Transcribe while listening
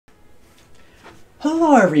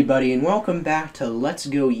Hello everybody and welcome back to Let's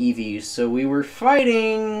Go Eevee. So we were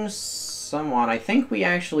fighting someone. I think we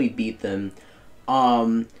actually beat them.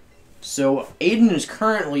 So Aiden is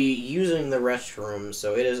currently using the restroom,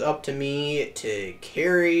 so it is up to me to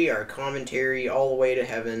carry our commentary all the way to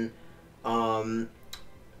heaven. To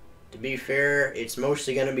be fair, it's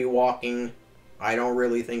mostly going to be walking. I don't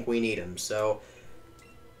really think we need him, so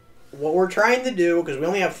what we're trying to do, because we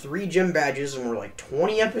only have 3 gym badges and we're like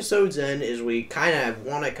 20 episodes in, is we kind of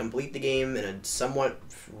want to complete the game in a somewhat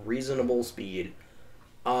reasonable speed.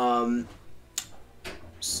 So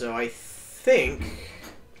I think...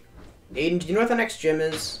 Aiden, do you know what the next gym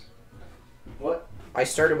is? What? I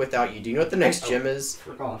started without you. Do you know what the next gym is?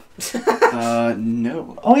 Frick off.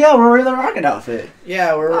 No. Oh yeah, we're in the rocket outfit.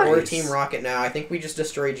 Yeah, we're Nice. Team Rocket now. I think we just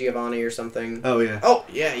destroyed Giovanni or something. Oh yeah. Oh,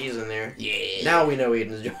 yeah, he's in there. Yeah. Now we know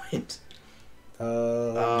Aiden's joined.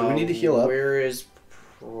 Do we need to heal up? Where is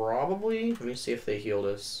probably? Let me see if they healed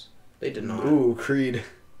us. They did not. Ooh, Creed.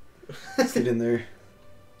 Let's get in there.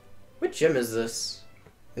 What gym is this?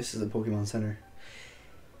 This is the Pokemon Center.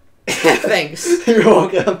 Thanks. You're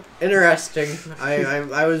welcome. Interesting.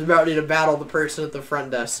 I was about to battle the person at the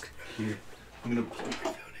front desk. Here, I'm gonna plug my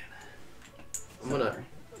phone I'm gonna,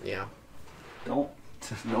 yeah. in.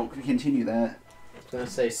 Don't continue that. I was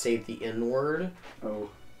gonna say the N word. Oh.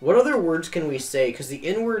 What other words can we say? Because the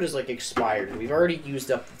N word is like expired. We've already used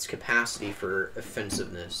up its capacity for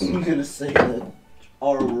offensiveness. I'm gonna say the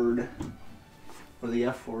R word or the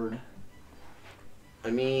F word. I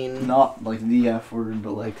mean, Not like the F word,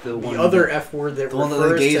 but like the one. the other F word that the one that the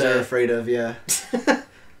refers gays to, are afraid of. Yeah.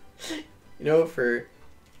 you know, for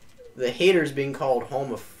the haters being called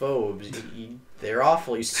homophobes, they're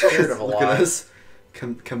awfully scared of a Look lot. at us.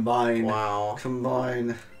 Combine. Wow.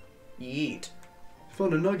 Combine. Yeet.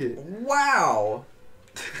 Found a nugget. Wow.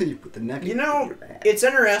 You put the nugget. You know, in your bag. it's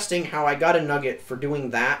interesting how I got a nugget for doing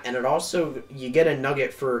that, and it also, you get a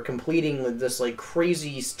nugget for completing this, like,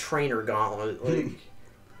 crazy trainer gauntlet. Like,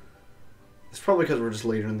 It's probably because we're just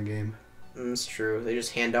later in the game. It's true. They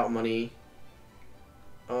just hand out money.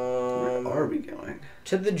 Where are we going?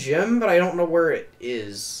 To the gym, but I don't know where it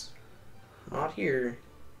is. Not here.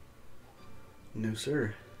 No,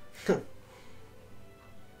 sir. Oh,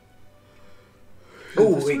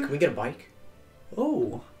 This wait, way? can we get a bike?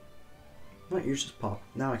 Oh. My ears just popped.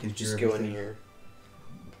 Now I can Just hear go in everything. here.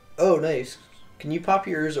 Oh, nice. Can you pop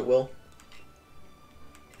your ears at will?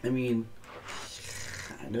 I mean,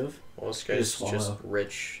 kind of. Well, this You guy's just just swallow.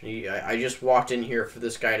 rich. I just walked in here for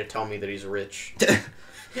this guy to tell me that he's rich.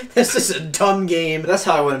 This is a dumb game. That's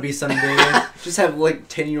how I want to be someday. Just have like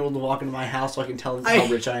 10-year-olds walk into my house so I can tell them how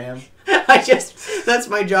rich I am. That's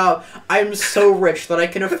my job. I'm so rich that I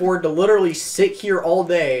can afford to literally sit here all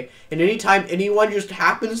day, and anytime anyone just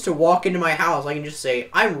happens to walk into my house, I can just say,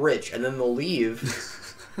 I'm rich, and then they'll leave.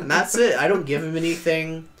 And that's it. I don't give them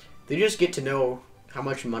anything. They just get to know how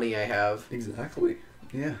much money I have. Exactly.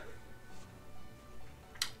 Yeah.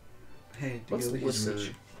 Hey, do Let's you know he's listen.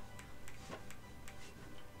 rich?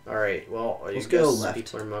 Alright, well, Let's I go guess left.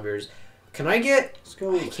 people are muggers. Can I get... Let's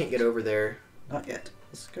go I left. can't get over there. Not yet.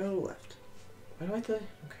 Let's go left. Why do I have to...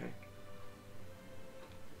 Okay.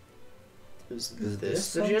 Is Is this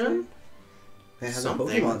this the gym? something? They have Something.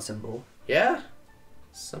 a Pokemon symbol. Yeah?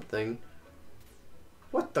 Something.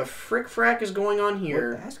 What the frick frack is going on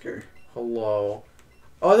here? What? Ask her. Hello.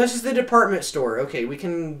 Oh, this is the department store. Okay, we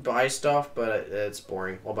can buy stuff, but it's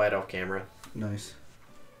boring. I'll buy it off camera. Nice.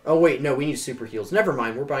 Oh, wait, no, we need super heals. Never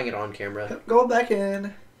mind, we're buying it on camera. Go back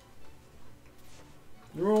in.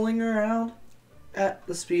 Rolling around at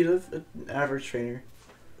the speed of an average trainer.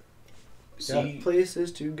 Got See,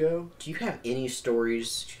 places to go. do you have any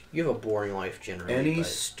stories? You have a boring life, generally. Any but-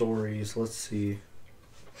 stories? Let's see.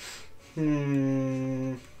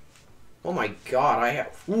 Oh my god, I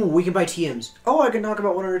have... Ooh, we can buy TMs. Oh, I can talk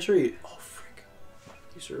about one on retreat. Oh, frick.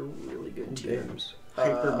 These are really good Okay. TMs.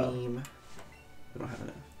 Hyper beam. We don't have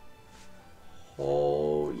it.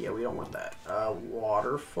 Oh, yeah, we don't want that.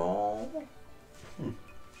 Waterfall?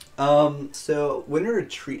 So Winter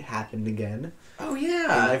Retreat happened again. Oh, And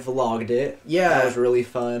yeah. I vlogged it. Yeah. That was really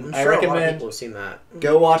fun. I'm I sure a lot of recommend people have seen that.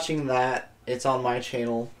 go watching that. It's on my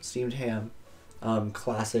channel, Steamed Ham.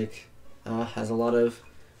 Classic. Has a lot of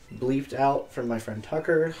bleeped out from my friend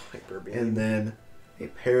Tucker. Hyper beam. And then a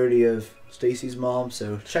parody of Stacy's mom,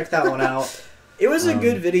 so check that one out. It was a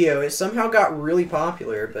good video. It somehow got really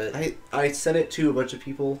popular, but... I sent it to a bunch of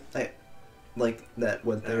people that went I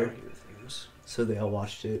there, don't hear things. so they all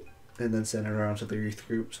watched it, and then sent it around to their youth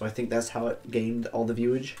group. So I think that's how it gained all the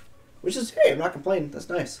viewage, which is, hey, I'm not complaining. That's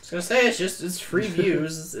nice. I was gonna say, it's free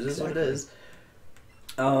views. It is what it is.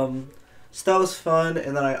 So that was fun,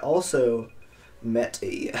 and then I also met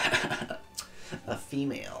a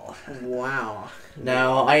female. Wow.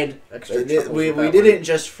 No, Extra we didn't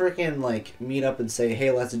just freaking like meet up and say,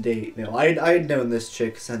 hey, let's date. No, I'd known this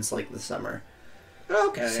chick since like the summer.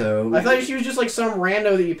 Okay. So I thought she was just like some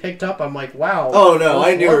rando that you picked up. I'm like, wow. Oh no,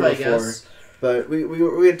 I knew her love, before. But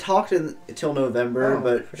we had talked until November,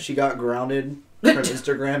 but she got grounded from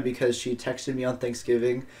Instagram because she texted me on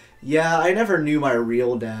Thanksgiving. Yeah, I never knew my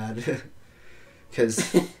real dad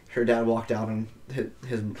because her dad walked out on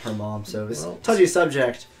her mom, so it's a touchy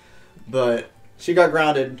subject. But she got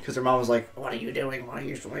grounded because her mom was like, "What are you doing? Why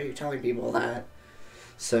are you telling people that?"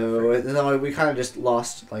 So and then we kind of just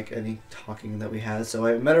lost like any talking that we had. So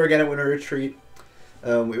I met her again at Winter Retreat.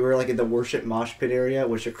 We were like in the worship mosh pit area,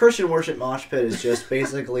 which a Christian worship mosh pit is just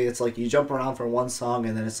basically it's like you jump around for one song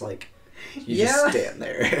and then it's like you just stand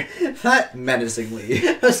there menacingly.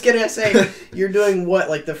 I was gonna say you're doing what,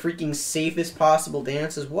 like the freaking safest possible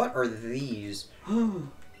dances? What are these?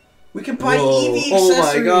 We can buy Eevee accessories.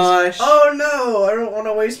 Oh my gosh! Oh no! I don't want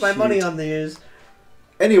to waste my money on these.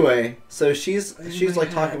 Anyway, so she's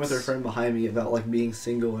like talking with her friend behind me about like being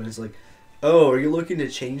single, and it's like, oh, are you looking to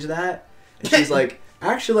change that? And she's like,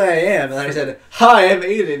 actually, I am. And I said, hi, I'm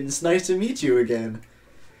Aiden. It's nice to meet you again,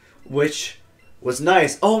 which was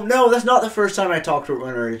nice. Oh no, that's not the first time I talked to her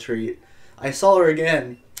on a retreat. I saw her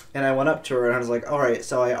again, and I went up to her and I was like, all right,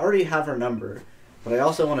 so I already have her number, but I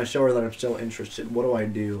also want to show her that I'm still interested. What do I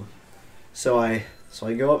do? So I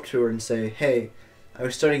go up to her and say, hey, I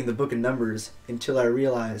was studying the book of Numbers until I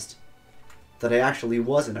realized that I actually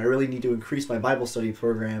wasn't. I really need to increase my Bible study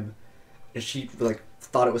program. And she like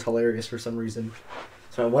thought it was hilarious for some reason.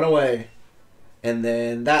 So I went away, and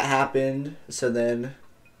then that happened. So then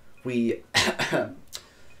we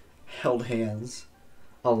held hands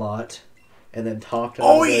a lot, and then talked. And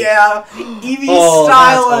oh yeah, Eevee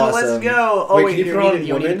styling. Awesome. Let's go. Oh wait, you need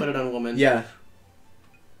to put it on woman. Yeah.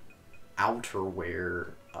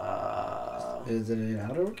 Outerwear. Is it an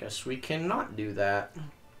outerwear? Guess we cannot do that.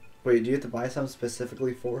 Wait, do you have to buy some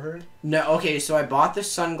specifically for her? No, okay, so I bought the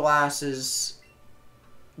sunglasses,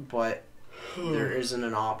 but there isn't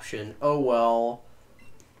an option. Oh well.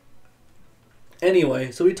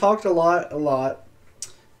 Anyway, so we talked a lot,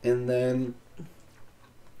 and then...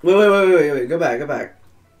 Wait, go back.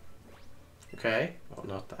 Okay, well,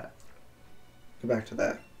 not that. Go back to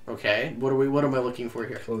that. Okay, what am I looking for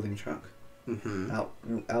here? Clothing trunk.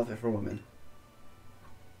 Mm-hmm. Outfit for women.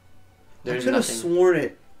 There's I could have sworn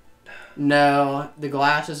it. No, the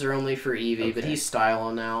glasses are only for Eevee, but he's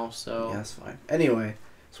styling now, so... Yeah, that's fine. Anyway,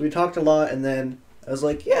 so we talked a lot, and then I was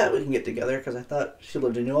like, yeah, we can get together, because I thought she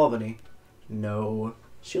lived in New Albany. No.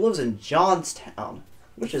 She lives in Johnstown,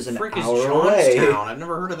 which is an hour away. Johnstown? I've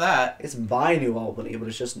never heard of that. It's by New Albany, but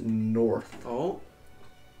it's just north. Oh.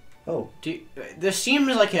 Oh. This seems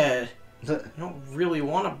like a... I don't really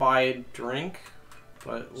want to buy a drink,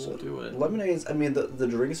 but we'll do it. Lemonades, I mean, the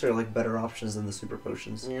drinks are like better options than the super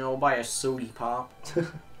potions. You know, we'll buy a sody pop.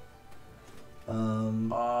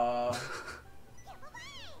 Huh.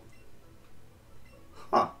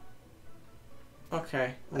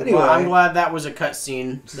 Okay. Anyway. I'm glad that was a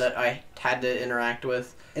cutscene that I had to interact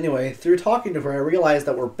with. Anyway, through talking to her, I realized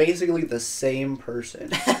that we're basically the same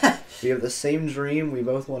person. We have the same dream. We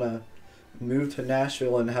both want to move to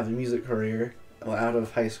Nashville and have a music career out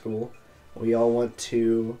of high school. We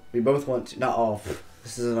both want to, not all,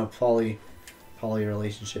 this isn't a poly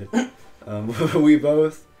relationship. We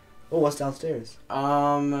both, what's downstairs?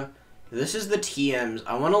 This is the TMs.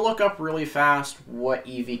 I want to look up really fast what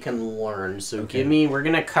Eevee can learn. So okay. we're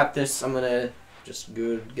going to cut this. I'm going to just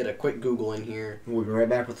get a quick Google in here. We'll be right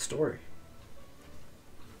back with the story.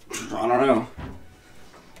 I don't know.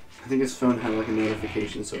 I think his phone had like a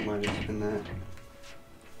notification, so it might have been that.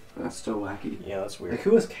 But that's still wacky. Yeah, that's weird. Like,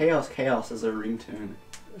 who is Chaos as a ringtone?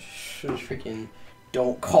 Freaking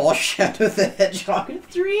don't call Shadow the Hedgehog at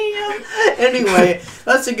 3 a.m. Anyway,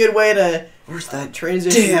 that's a good way to where's that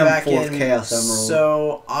transition back in. Chaos Emerald.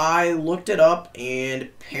 So I looked it up, and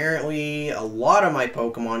apparently a lot of my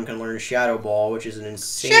Pokemon can learn Shadow Ball, which is an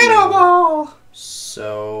insane Shadow Ball!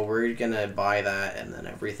 So we're gonna buy that, and then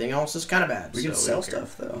everything else is kind of bad. We can sell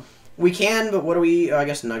stuff, though. We can, but what do we... I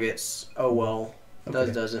guess nuggets. Oh, well.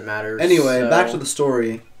 Okay. Doesn't matter. Anyway, back to the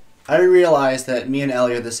story. I realized that me and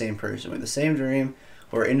Ellie are the same person. We have the same dream.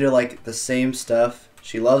 We're into, like, the same stuff.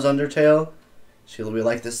 She loves Undertale. We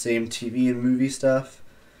like the same TV and movie stuff.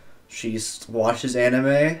 She watches anime.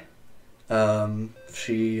 We have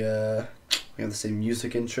the same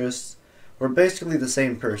music interests. We're basically the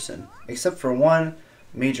same person. Except for one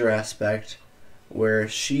major aspect where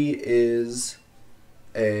she is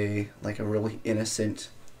a really innocent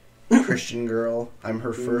Christian girl. I'm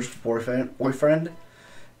her first boyfriend,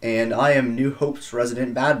 and I am New Hope's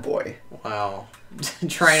resident bad boy. Wow.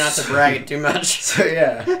 Try not to brag it too much. So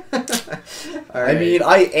yeah. I mean,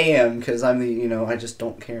 I am, because I'm the, I just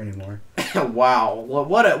don't care anymore. Wow.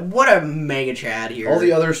 What a mega Chad here. All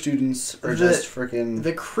the other students are just freaking...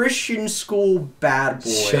 The Christian school bad boy.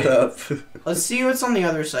 Shut up. Let's see what's on the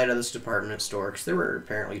other side of this department store, because there were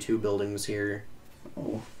apparently 2 buildings here.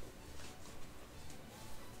 Oh.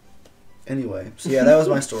 Anyway, so yeah, that was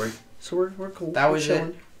my story. So we're cool. That was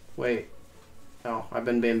it? Wait. Oh, I've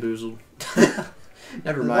been bamboozled.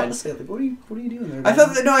 Never mind. Say, like, what are you doing there? I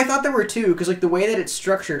thought there were 2, because like the way that it's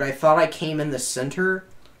structured, I thought I came in the center.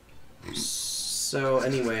 So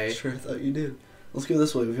anyway. Sure, I thought you did. Let's go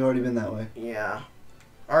this way. We've already been that way. Yeah.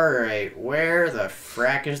 Alright, where the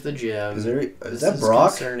frack is the gym? Is that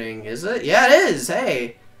Brock? Concerning. Is it? Yeah, it is.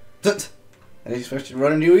 Hey. I didn't expect you to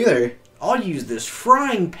run into you either. I'll use this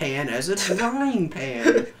frying pan as a frying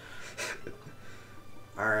pan.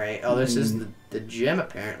 Alright. Oh, this is the gym,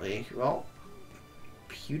 apparently. Well,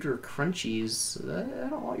 pewter crunchies. I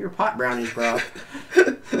don't want your pot brownies, bro.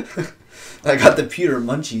 I got the pewter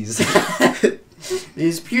munchies.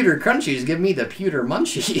 These pewter crunchies give me the pewter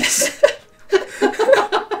munchies.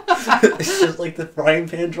 It's just like the frying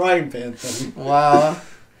pan, drying pan thing. Wow.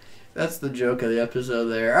 That's the joke of the episode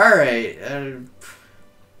there. Alright.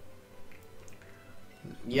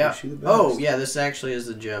 Yeah. Oh, yeah, this actually is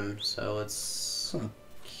the gym, so let's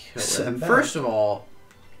kill it. First of all,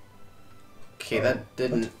 okay, that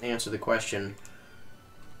didn't answer the question.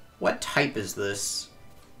 What type is this?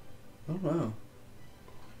 I don't know.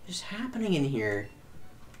 What is happening in here?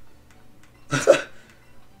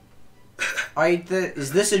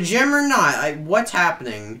 Is this a gym or not? What's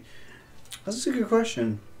happening? That's a good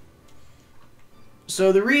question.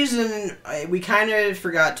 So the reason, we kind of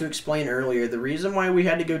forgot to explain earlier, the reason why we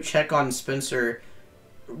had to go check on Spencer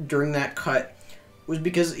during that cut was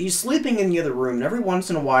because he's sleeping in the other room, and every once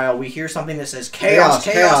in a while we hear something that says, chaos,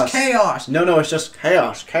 chaos, chaos, chaos. No, it's just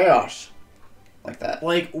chaos, chaos. Like that.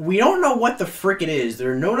 Like, we don't know what the frick it is.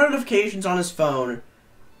 There are no notifications on his phone.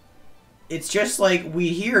 It's just like, we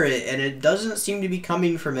hear it, and it doesn't seem to be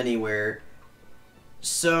coming from anywhere.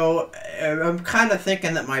 So, I'm kind of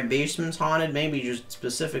thinking that my basement's haunted, maybe just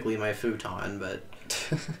specifically my futon, but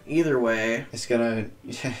either way. It's gonna,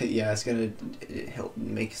 yeah, it's gonna help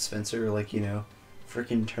make Spencer, like,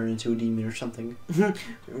 freaking turn into a demon or something.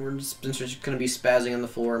 Spencer's gonna be spazzing on the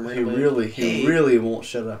floor. And he really won't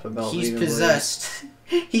shut up about he's possessed.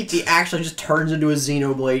 He actually just turns into a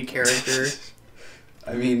Xenoblade character.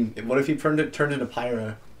 I mean, what if he turned into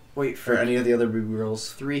Pyra? Wait, for any of the other Boo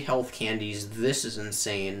girls. 3 health candies. This is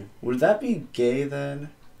insane. Would that be gay then?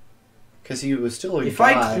 Because he was still a If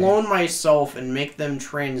guy. I clone myself and make them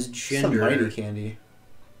transgender... Some mighty candy.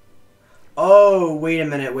 Oh, wait a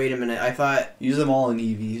minute. I thought... Use them all in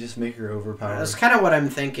Eevee. Just make her overpowered. That's kind of what I'm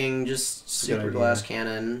thinking. Just super glass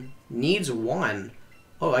cannon. Needs 1.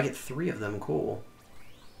 Oh, I get 3 of them. Cool.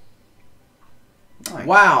 Nice.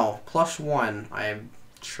 Wow. +1. I'm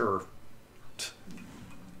sure.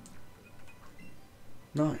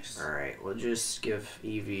 Nice. Alright, we'll just give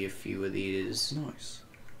Eevee a few of these. Nice.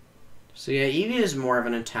 So yeah, Eevee is more of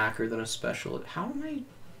an attacker than a special... How am I...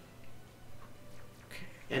 Okay,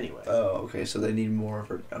 anyway. Oh, okay, so they need more of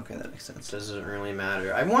her... Okay, that makes sense. Doesn't really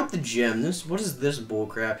matter. I want the gym. What is this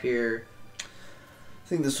bullcrap here? I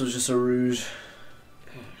think this was just a ruse.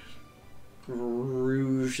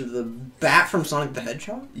 Rouge, the bat from Sonic the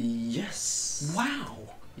Hedgehog? Yes. Wow.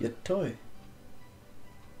 Your toy.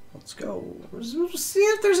 Let's go. We'll see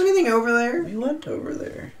if there's anything over there. We went over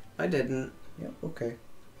there. I didn't. Yep, okay.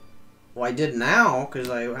 Well, I did now, because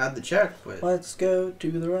I had the check, but... Let's go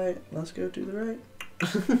to the right. Let's go to the right.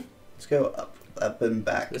 Let's go up and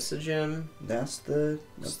back. This is the gym. That's the...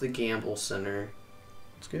 This is the gamble center.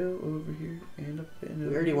 Let's go over here and up and over.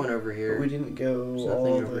 We already went over here. But we didn't go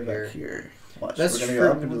all the way back here. Watch, That's we're going to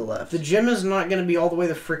go up and to the left. The gym is not going to be all the way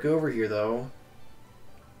the frick over here, though.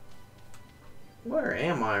 Where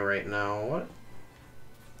am I right now? What?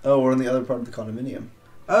 Oh, we're in the other part of the condominium.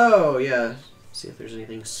 Oh, yeah. See if there's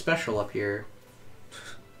anything special up here.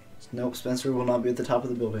 Nope, Spencer will not be at the top of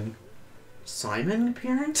the building. Simon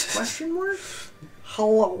appearance? Question mark?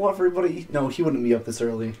 Hello, everybody. No, he wouldn't be up this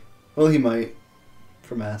early. Well, he might.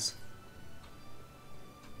 For mass.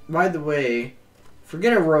 By the way, if we're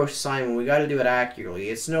going to roast Simon, we got to do it accurately.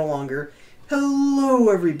 It's no longer... Hello,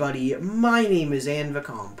 everybody. My name is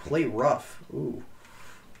Anvicom. Play rough. Ooh.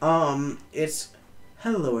 It's...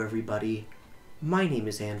 Hello, everybody. My name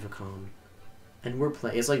is Anvicom. And we're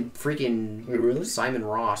playing... It's like freaking... Wait, really? Simon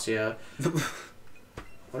Ross, yeah.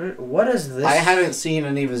 What is this? I haven't seen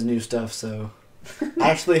any of his new stuff, so I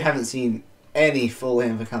actually haven't seen any full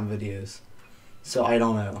Famicom videos, so I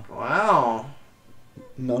don't know. Wow.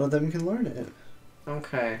 None of them can learn it.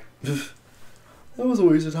 Okay. That was a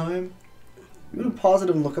waste of time. You want to pause it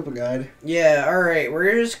and look up a guide? Yeah, alright.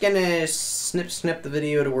 We're just gonna snip the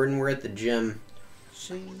video to when we're at the gym.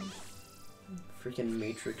 Freaking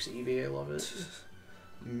Matrix Eevee, I love it.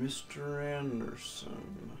 Mr.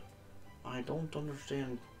 Anderson. I don't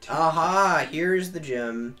understand. Aha! Here's the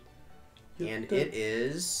gym. And it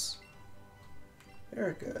is...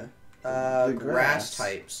 Erica. Grass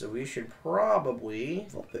type, so we should probably...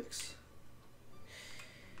 Vulpix.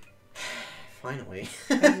 Finally.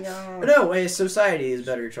 Yeah. No, wait, Society is a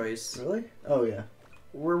better choice. Really? Oh, yeah.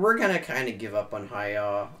 We're gonna kind of give up on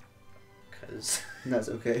Hi-Ya, because... That's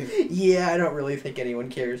okay. Yeah, I don't really think anyone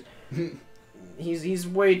cares. He's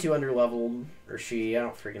way too underleveled, or she, I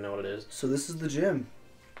don't freaking know what it is. So this is the gym.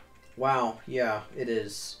 Wow, yeah, it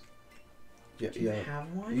is. Yeah, Do you have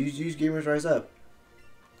one? Use Gamers Rise Up.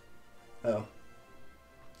 Oh.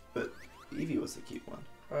 But Eevee was the cute one.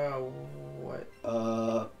 What?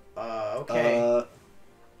 Okay.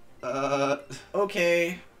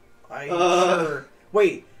 Okay. Sure.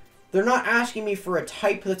 Wait, they're not asking me for a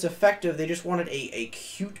type that's effective, they just wanted a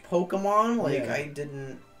cute Pokemon? Like, yeah. I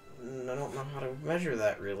don't know how to measure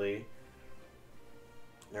that, really.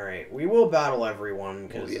 Alright, we will battle everyone,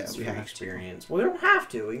 because it's we free have experience. Well, we don't have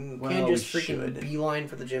to. We can't just freaking should. beeline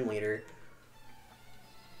for the gym leader.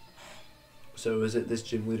 So is it this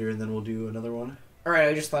gym leader and then we'll do another one? Alright,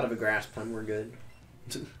 I just thought of a grass pun. We're good.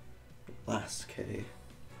 Last K.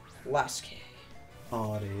 Last K.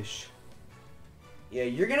 Oddish. Yeah,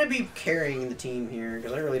 you're going to be carrying the team here,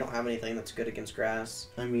 because I really don't have anything that's good against grass.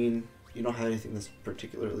 I mean, you don't have anything that's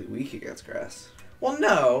particularly weak against grass. Well,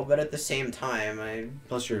 no, but at the same time,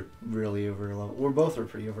 Plus you're really over-leveled. We're both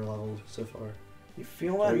pretty over-leveled so far. You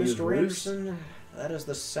feel that, Are you Mr. Bruce? Anderson? That is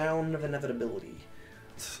the sound of inevitability.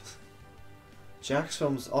 Jack's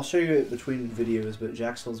Films, I'll show you it between videos, but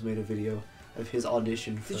Jack's Films made a video of his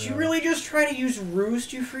audition for... Did you really just try to use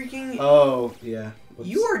Roost, you freaking... Oh, yeah. Whoops.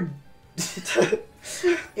 You are...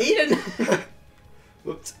 Aiden!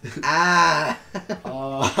 Whoops. Ah!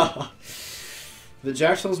 But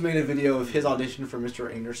Jack's Films made a video of his audition for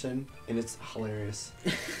Mr. Anderson, and it's hilarious.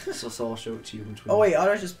 so I'll show it to you in between. Oh wait,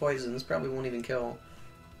 Oddish is poison. This probably won't even kill.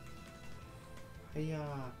 Hey,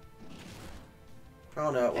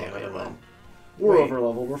 Oh no, it won't. Never mind. We're Wait. over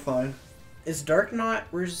level. We're fine. Is Dark Knot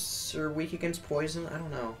weak against poison? I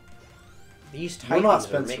don't know. These We're not Titans are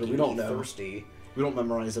Spencer. making We don't me know. thirsty. We don't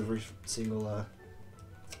memorize every single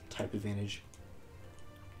type advantage.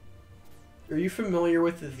 Are you familiar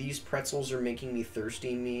with the "These pretzels are making me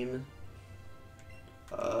thirsty" meme?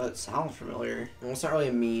 It sounds familiar. Well, it's not really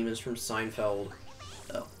a meme. It's from Seinfeld.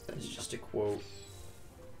 Oh, It's just a quote.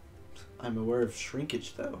 I'm aware of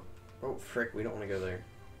shrinkage though, Oh frick, we don't want to go there.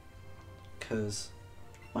 because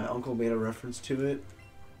my uncle made a reference to it,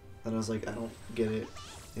 and I was like, I don't get it.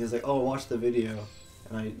 He was like, oh, watch the video,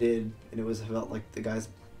 and I did, and it was about like the guy's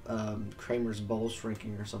Kramer's balls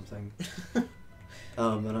shrinking or something.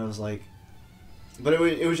 And I was like, but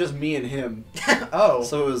it was just me and him. Oh,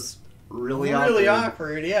 So it was really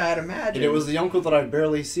awkward. Yeah, I'd imagine. And it was the uncle that I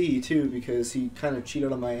barely see too, because he kind of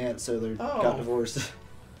cheated on my aunt, so they got Oh. divorced.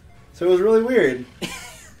 So it was really weird.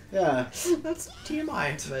 Yeah. That's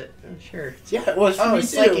TMI, but sure. Yeah, it was for me too.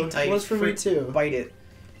 Psychic type. It was for me too. Bite it.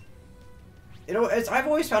 You know, I've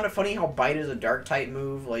always found it funny how Bite is a dark type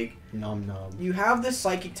move. Like, Nom nom. you have the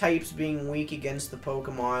psychic types being weak against the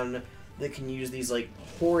Pokemon that can use these, like,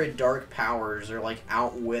 horrid dark powers or, like,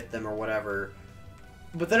 outwit them or whatever.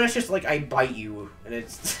 But then it's just like, I bite you, and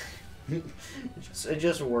it's... it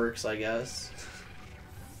just works, I guess.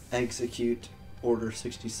 Execute Order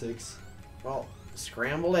 66. Well,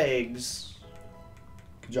 scrambled eggs.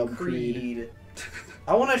 Good job, Creed.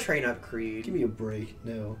 I want to train up Creed. Give me a break.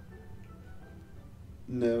 No.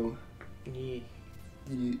 No. Yeah.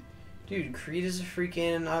 You- Dude, Creed is a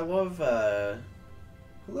freaking... I love, I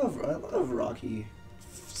love Rocky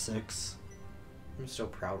 6. I'm so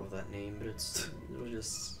proud of that name, but it was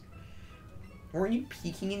just... Weren't you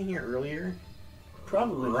peeking in here earlier?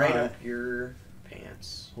 Probably Right not. up your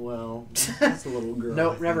pants. Well, that's a little girl. I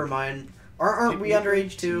Nope, think. never mind. Aren't we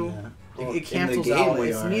underage too? Yeah. It, Well, it cancels in the game out. we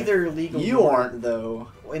It's are. neither legal. You nor- aren't though.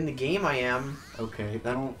 In the game, I am. Okay,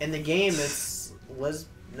 I don't. In the game, it's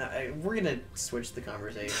No, we're gonna switch the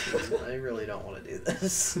conversation. I really don't want to do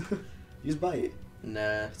this. Use bite.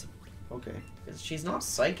 Nah, Okay. she's not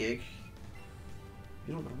psychic.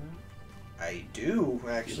 You don't know that. I do You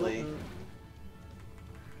actually. don't know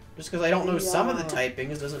Just because I don't know some of the Yeah.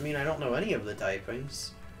 typings doesn't mean I don't know any of the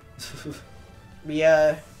typings.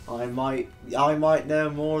 Yeah. I might know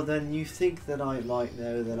more than you think that I might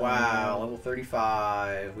know. That Wow, I know. level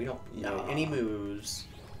 35. We don't know any moves.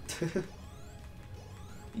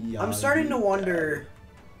 Yeah, I'm starting to wonder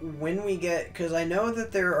when we get, because I know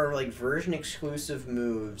that there are like version exclusive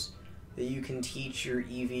moves that you can teach your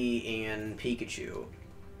Eevee and Pikachu.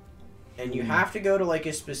 And you have to go to like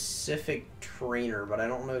a specific trainer, but I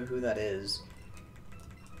don't know who that is.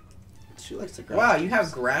 She likes the grass. Wow, you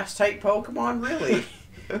have grass type Pokemon? Really?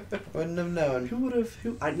 Wouldn't have known. Who would have?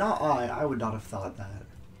 I would not have thought that.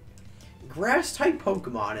 Grass type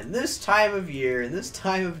Pokemon in this time of year, in this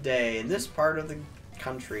time of day, in this part of the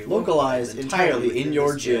country. Localized entirely in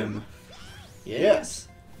your gym. Yes.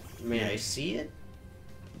 May I see it?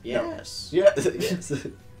 Yes. No. Yeah. Yes.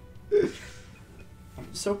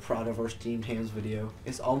 I'm so proud of our Steamed Hams video.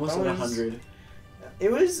 It's almost at 100.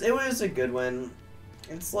 It was a good one.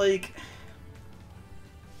 It's like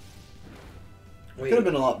it could have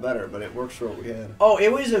been a lot better, but it works for what we had. Oh,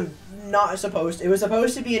 it was it was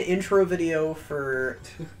supposed to be an intro video for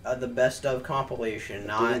the best of compilation,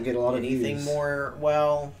 not didn't get a lot of anything views. More.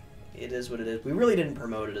 Well, it is what it is. We really didn't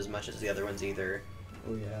promote it as much as the other ones either.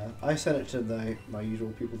 Oh yeah, I sent it to my usual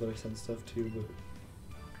people that I send stuff to,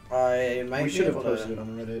 but we should have posted it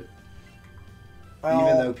on Reddit. Well,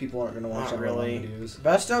 even though people aren't going to watch our really. videos.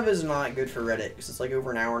 Best of is not good for Reddit because it's like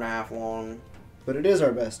over an hour and a half long. But it is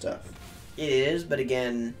our best stuff. It is, but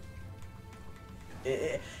again,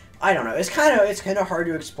 I don't know. It's kind of hard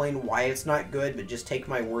to explain why it's not good, but just take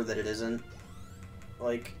my word that it isn't.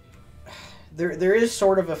 Like, there is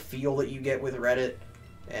sort of a feel that you get with Reddit,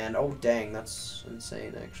 and oh dang, that's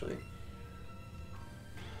insane actually.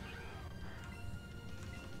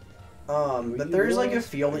 But there's like a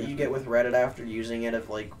feel that you get with Reddit after using it of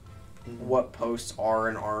like what posts are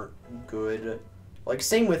and aren't good. Like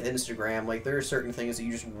same with Instagram, like there are certain things that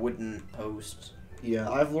you just wouldn't post.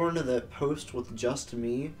 Yeah, I've learned that post with just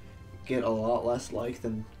me get a lot less like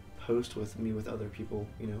than post with me with other people,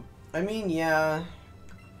 you know? I mean, yeah,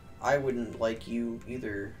 I wouldn't like you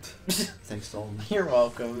either. Thanks, Dalton. You're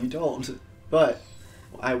welcome. You don't. But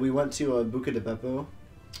we went to a Buca de Beppo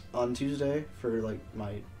on Tuesday for like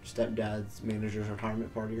my stepdad's manager's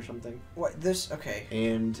retirement party or something. What this? Okay.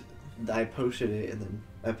 And I posted it, and then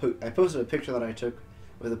I posted a picture that I took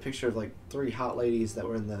with a picture of like 3 hot ladies that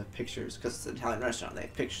were in the pictures because it's an Italian restaurant. They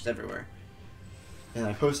have pictures everywhere. And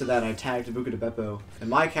I posted that, and I tagged Buca de Beppo, and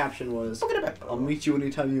my caption was, Buca de Beppo. "I'll meet you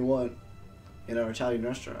anytime you want in our Italian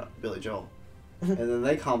restaurant, Billy Joel." And then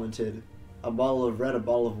they commented, "A bottle of red, a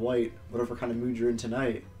bottle of white, whatever kind of mood you're in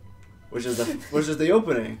tonight," which is the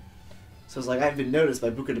opening. So it's like I've been noticed by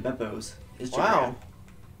Buca de Beppo's Instagram. Wow.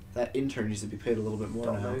 That intern needs to be paid a little bit more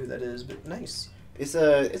Don't now. know who that is, but nice. It's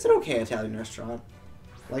an okay Italian restaurant.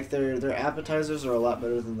 Like their appetizers are a lot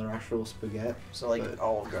better than their actual spaghetti. So like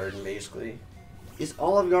Olive Garden, basically. It's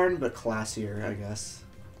Olive Garden, but classier, I guess,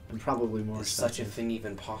 and probably more. Is such a expensive. thing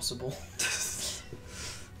even possible?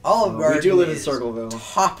 Olive Garden. We do live in is Circleville.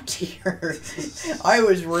 Top tier. I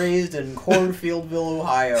was raised in Cornfieldville,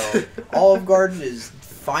 Ohio. Olive Garden is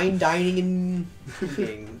fine dining and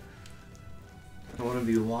eating. I want to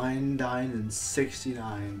be wine dined in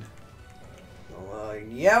 '69.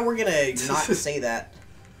 Yeah, we're gonna not say that.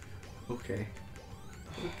 Okay.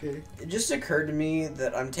 Okay. It just occurred to me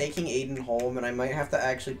that I'm taking Aiden home and I might have to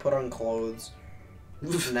actually put on clothes.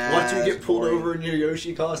 Nah, Watch you get it's pulled boring. over in your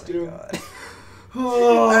Yoshi costume. God.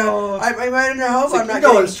 Oh. I might hope It's like, I'm not you're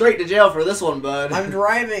going getting... straight to jail for this one, bud. I'm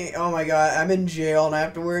driving. Oh my god, I'm in jail and I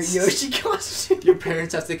have to wear a Yoshi costume. Your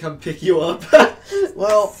parents have to come pick you up.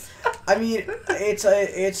 Well, I mean,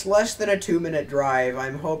 it's less than a 2-minute drive.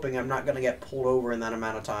 I'm hoping I'm not gonna get pulled over in that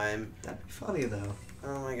amount of time. That'd be funny though.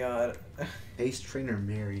 Oh my god. Ace Trainer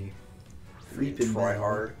Mary. Try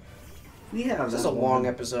hard. Yeah, This is a long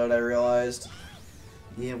episode, I realized.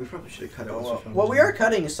 Yeah, we probably should have cut it. Well, we are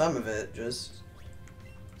cutting some of it, just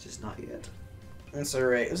not yet. It's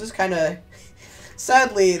alright. This is kind of...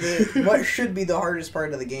 Sadly, what should be the hardest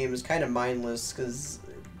part of the game is kind of mindless, because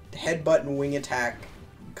headbutt and wing attack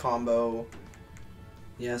combo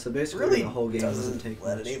Yeah, so basically really the whole game doesn't take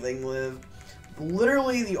let much. anything live.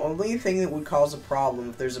 Literally, the only thing that would cause a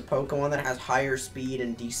problem if there's a Pokemon that has higher speed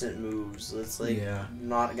and decent moves. It's like Yeah.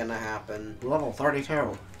 not gonna happen. Level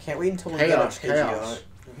 32. Can't wait until we Chaos, get a chaos.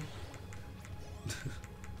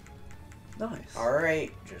 Nice.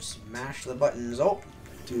 Alright, just mash the buttons. Oh,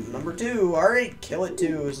 number 2. Alright, kill it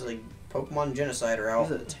too. It's like Pokemon Genocide are out.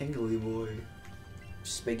 He's a tingly boy.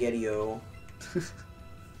 Spaghetti-O.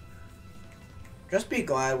 Just be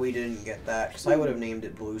glad we didn't get that, because I would have named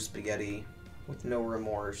it Blue Spaghetti with no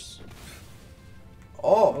remorse.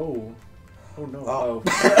 Oh! Oh no. Oh.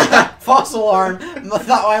 False alarm. I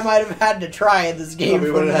thought I might have had to try in this game.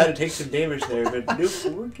 We would have had to take some damage there, but nope,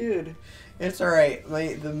 we're good. It's alright.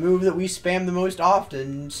 The move that we spam the most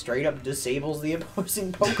often straight up disables the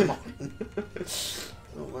opposing Pokemon.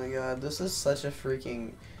 Oh my god, this is such a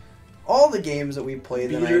freaking... All the games that we played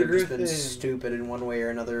tonight have just been stupid in one way or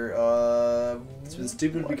another. It's been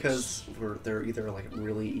stupid because they're either like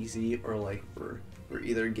really easy or like we're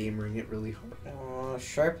either gamering it really hard.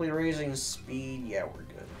 Sharply raising speed, yeah, we're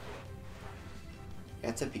good.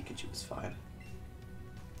 That's a Pikachu is fine.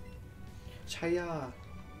 Chaya.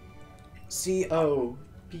 See,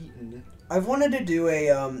 beaten. I've wanted to do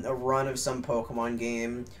a run of some Pokemon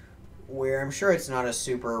game where I'm sure it's not a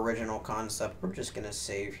super original concept. We're just gonna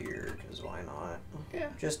save here, because why not? Yeah.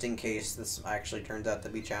 Just in case this actually turns out to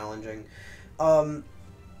be challenging. But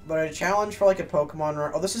a challenge for like a Pokemon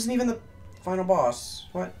run... Oh, this isn't even the final boss.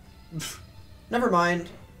 What? Never mind.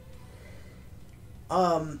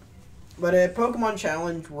 But a Pokemon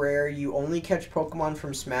challenge where you only catch Pokemon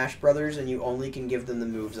from Smash Brothers and you only can give them the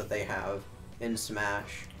moves that they have in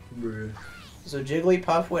Smash. Bruh. So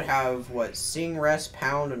Jigglypuff would have, what, Sing, Rest,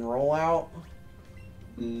 Pound, and Roll Out?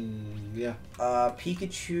 Yeah.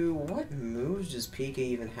 Pikachu, what moves does Pika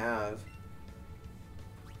even have?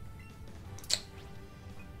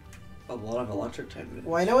 A lot of electric type moves.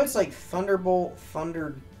 Well, I know it's like Thunderbolt,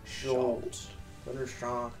 Thunder Jolt, Thunder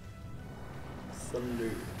Shock.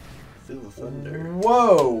 Thunder. Feel the thunder.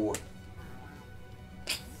 Whoa!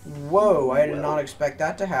 Whoa, I did not expect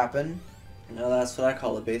that to happen. No, that's what I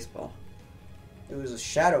call a baseball. It was a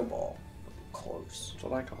Shadow Ball. Close. That's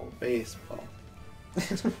what I call a baseball.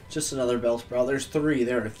 Just another Bellsprout. There's 3.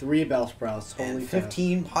 There are 3 Bellsprouts. Holy and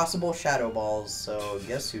 15 possible Shadow Balls, so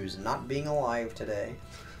guess who's not being alive today?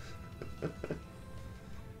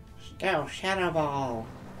 Go, Shadow Ball!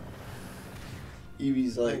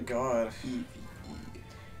 Eevee's like... Oh god.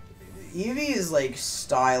 Eevee is like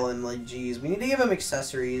styling, like, geez. We need to give him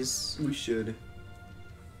accessories. We should.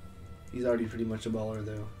 He's already pretty much a baller,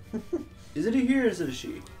 though. Is it a he or is it a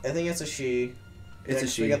she? I think it's a she. It's a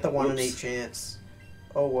she. We got the 1 in 8 Whoops. chance.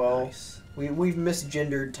 Oh well. Nice. We've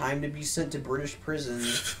misgendered. Time to be sent to British prison.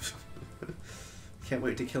 Can't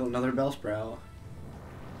wait to kill another Bellsprout.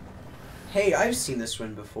 Hey, I've seen this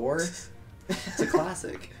one before. It's a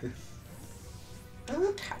classic.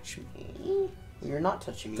 Don't touch me. You're not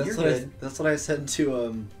touching me. That's You're what good. that's what I said to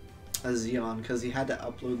a Xeon because he had to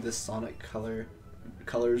upload this Sonic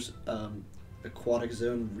Colors Aquatic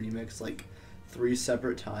Zone remix like 3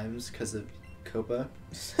 separate times because of Copa.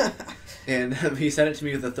 And he sent it to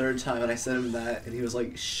me the 3rd time, and I sent him that, and he was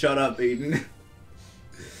like, "Shut up, Aiden."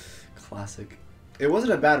 Classic. It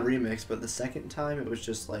wasn't a bad remix, but the 2nd time it was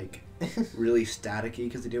just like really staticky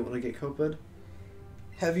because he didn't want to get Copa'd.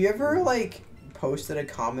 Have you ever like posted a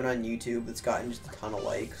comment on YouTube that's gotten just a ton of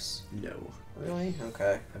likes? No. Really?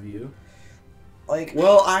 Okay. Have you? Like,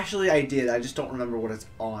 well, actually, I did. I just don't remember what it's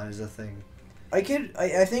on as a thing. I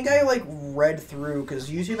think I like read through because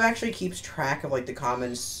YouTube actually keeps track of like the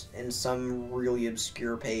comments in some really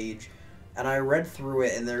obscure page, and I read through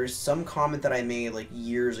it, and there's some comment that I made like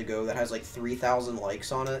years ago that has like 3,000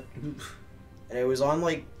 likes on it, and it was on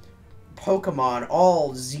like Pokemon,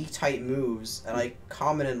 all Z-type moves, and I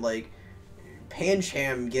commented like,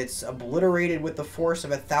 Pancham gets obliterated with the force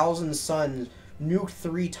of 1,000 suns, nuked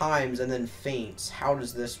 3 times, and then faints. How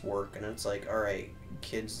does this work? And it's like, alright,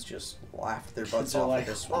 kids just laugh their butts off at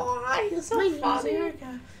this one. Oh, you're so funny.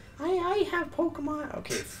 I have Pokemon.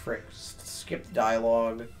 Okay, frick. Skip the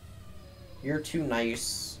dialogue. You're too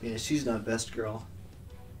nice. Yeah, she's not best girl.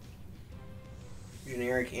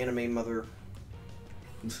 Generic anime mother.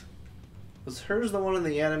 Was hers the one in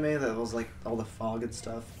the anime that was like all the fog and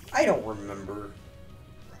stuff? I don't remember.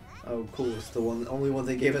 Oh, cool. It's the only one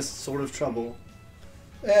that gave us sort of trouble.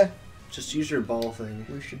 Eh. Just use your ball thing.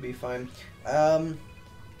 We should be fine.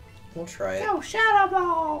 We'll try it. Go Shadow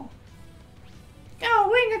Ball! Go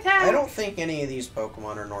Wing Attack! I don't think any of these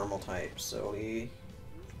Pokemon are normal types, so we...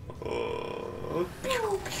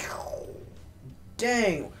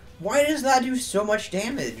 Dang! Why does that do so much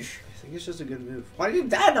damage? I think it's just a good move. Why did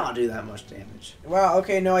that not do that much damage? Wow,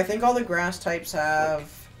 okay, no, I think all the grass types have...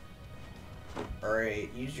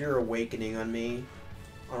 Alright, use your Awakening on me,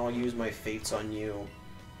 and I'll use my Fates on you.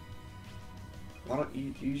 Why don't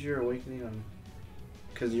you use your Awakening on...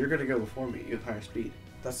 Because you're going to go before me. You have higher speed.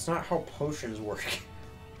 That's not how potions work.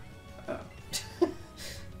 Oh.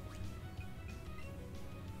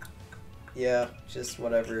 Yeah, just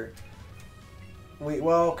whatever.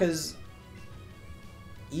 Well, because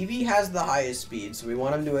Eevee has the highest speed, so we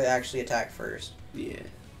want him to actually attack first. Yeah.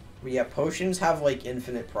 But yeah, potions have like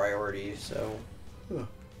infinite priority, so... Huh.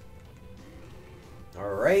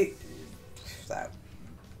 Alright. That.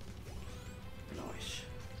 Nice.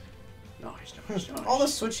 All the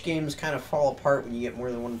Switch games kind of fall apart when you get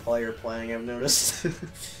more than one player playing, I've noticed.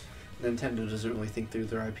 Nintendo doesn't really think through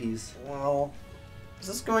their IPs. Well, is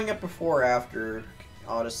this going up before or after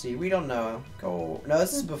Odyssey? We don't know. No,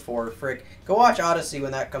 this is before. Frick. Go watch Odyssey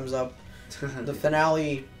when that comes up. The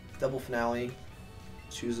finale, double finale.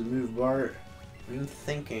 Choose a move, Bart. I'm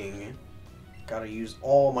thinking. Gotta use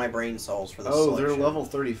all my brain cells for this They're selection. level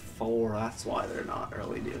 34. That's why they're not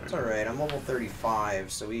really doing it. It's alright, I'm level 35,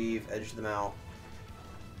 so we've edged them out.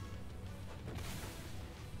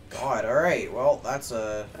 God, alright, well, that's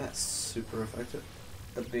super effective.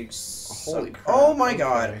 a big Holy crap. Oh my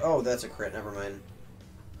god! Okay. Oh, that's a crit, never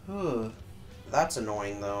mind. That's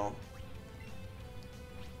annoying, though.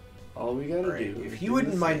 All we gotta Right. do. If you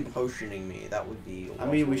wouldn't mind potioning me, that would be lovely. I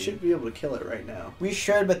mean, we should be able to kill it right now. We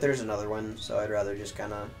should, but there's another one, so I'd rather just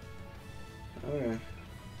kind of... Okay.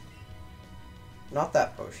 Not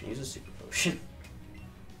that potion, use a super potion.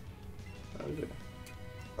 Okay.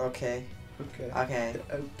 Okay. Okay. Okay.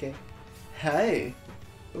 Okay. Hey.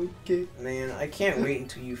 Okay. Man, I can't wait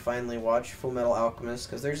until you finally watch Full Metal Alchemist,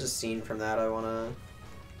 because there's a scene from that I want to...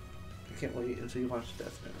 I can't wait until you watch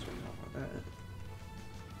Death Note. So you don't want that.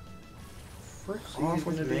 Frick So off he's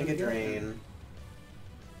with gonna Mega do it again. Drain.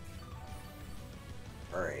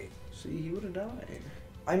 Alright. See, he would have died.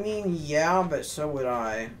 I mean, yeah, but so would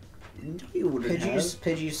I. No, you wouldn't have.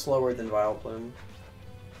 Pidgey's slower than Vileplume.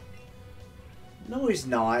 No, he's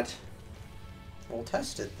not. We'll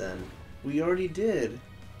test it then. We already did.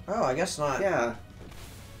 Oh, I guess not. Yeah.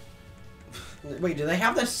 Wait, do they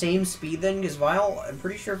have the same speed then? Because I'm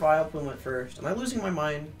pretty sure Vileplume went first. Am I losing my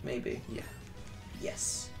mind? Maybe. Yeah.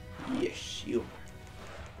 Yes. Yes, you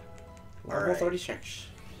are. All Level right. 36.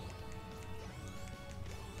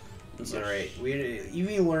 It's alright.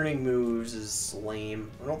 Eevee learning moves is lame.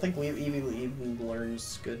 I don't think Eevee even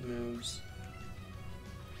learns good moves.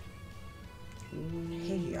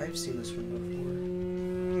 Hey, I've seen this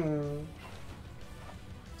one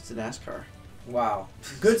It's a NASCAR. before. Wow.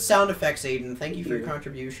 Good sound effects, Aiden. Thank you for your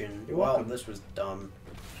contribution. You're Well, welcome. this was dumb.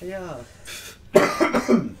 Yeah.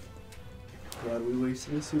 Glad we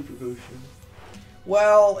wasted a super potion.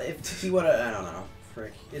 Well, if he would have... I don't know.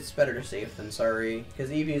 Frick. It's better to safe than sorry.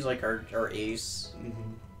 Because Eevee's like our ace.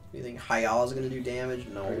 Mm-hmm. Do you think Hayala's going to do damage?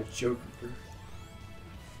 No. Our Joker.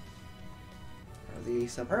 Are the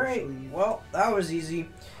ace up our Alright, sleeve? well, that was easy.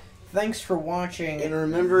 Thanks for watching And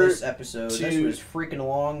remember this episode. This to- was freaking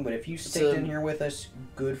long, but if you sticked in here with us,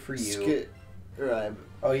 good for you. Right.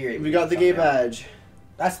 Oh, here We got the gay thumbnail. badge.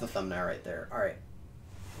 That's the thumbnail right there. Alright.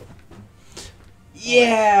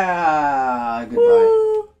 Yeah!